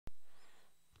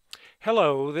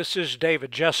Hello, this is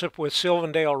David Jessup with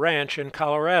Sylvan Dale Ranch in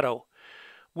Colorado.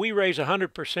 We raise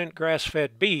 100%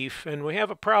 grass-fed beef, and we have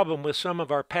a problem with some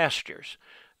of our pastures.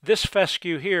 This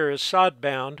fescue here is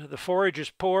sod-bound, the forage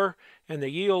is poor, and the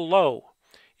yield low.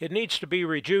 It needs to be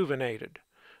rejuvenated.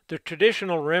 The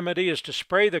traditional remedy is to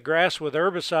spray the grass with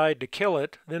herbicide to kill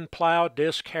it, then plow,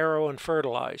 disc, harrow, and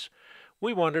fertilize.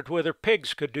 We wondered whether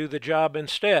pigs could do the job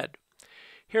instead.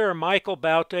 Here are Michael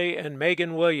Boute and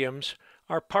Megan Williams,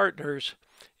 our partners,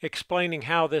 explaining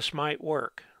how this might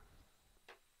work.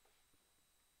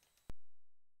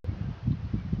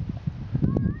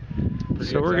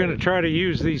 So we're going to try to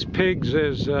use these pigs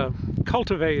as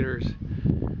cultivators.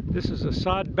 This is a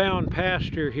sod-bound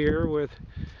pasture here with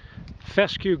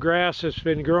fescue grass that's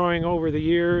been growing over the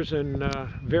years and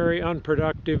very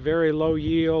unproductive, very low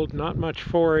yield, not much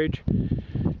forage.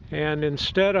 And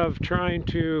instead of trying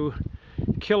to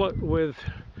kill it with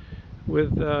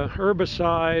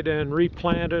herbicide and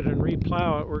replant it and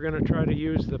replow it, we're going to try to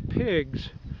use the pigs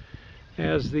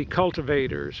as the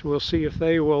cultivators. We'll see if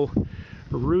they will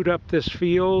root up this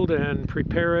field and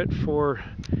prepare it for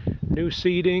new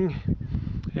seeding.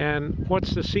 And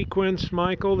what's the sequence,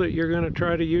 Michael, that you're going to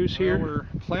try to use here? Well, we're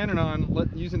planning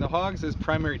on using the hogs as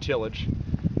primary tillage,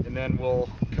 and then we'll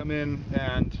come in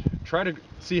and try to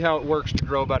see how it works to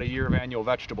grow about a year of annual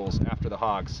vegetables after the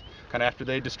hogs. Kind of after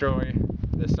they destroy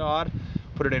the sod,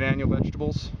 put it in annual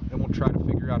vegetables, then we'll try to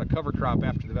figure out a cover crop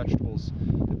after the vegetables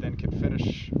that then can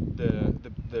finish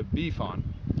the beef on,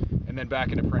 and then back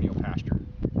into perennial pasture.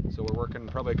 So we're working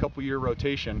probably a couple year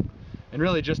rotation, and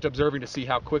really just observing to see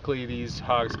how quickly these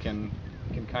hogs can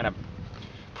kind of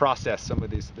process some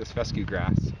of this fescue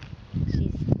grass.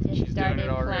 She's doing it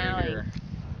already plowing. here.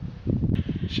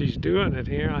 She's doing it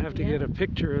here. I'll have to get a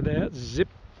picture of that. Zip.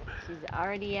 She's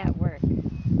already at work.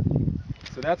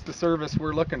 So that's the service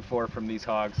we're looking for from these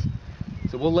hogs.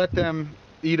 So we'll let them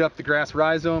eat up the grass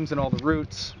rhizomes and all the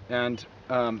roots, and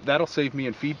that'll save me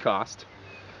in feed cost.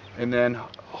 And then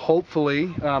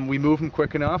hopefully we move them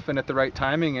quick enough and at the right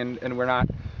timing, and we're not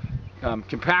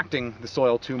compacting the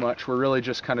soil too much. We're really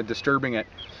just kind of disturbing it.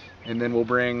 And then we'll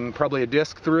bring probably a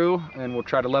disc through and we'll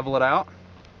try to level it out.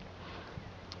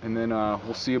 And then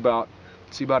we'll see about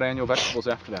annual vegetables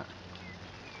after that.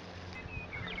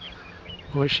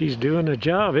 Well, she's doing a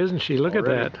job, isn't she? Look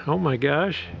Already. at that. Oh my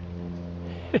gosh.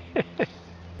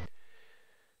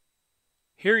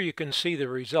 Here you can see the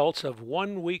results of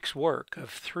 1 week's work of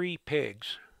 3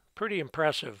 pigs. Pretty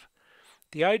impressive.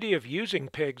 The idea of using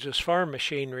pigs as farm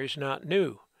machinery is not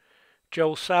new.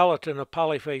 Joe Salatin of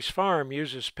Polyface Farm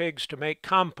uses pigs to make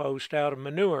compost out of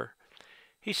manure.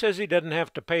 He says he doesn't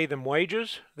have to pay them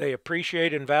wages, they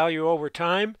appreciate in value over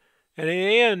time, and in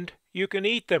the end, you can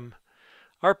eat them.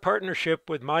 Our partnership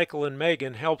with Michael and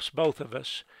Megan helps both of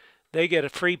us. They get a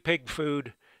free pig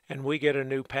food, and we get a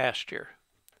new pasture.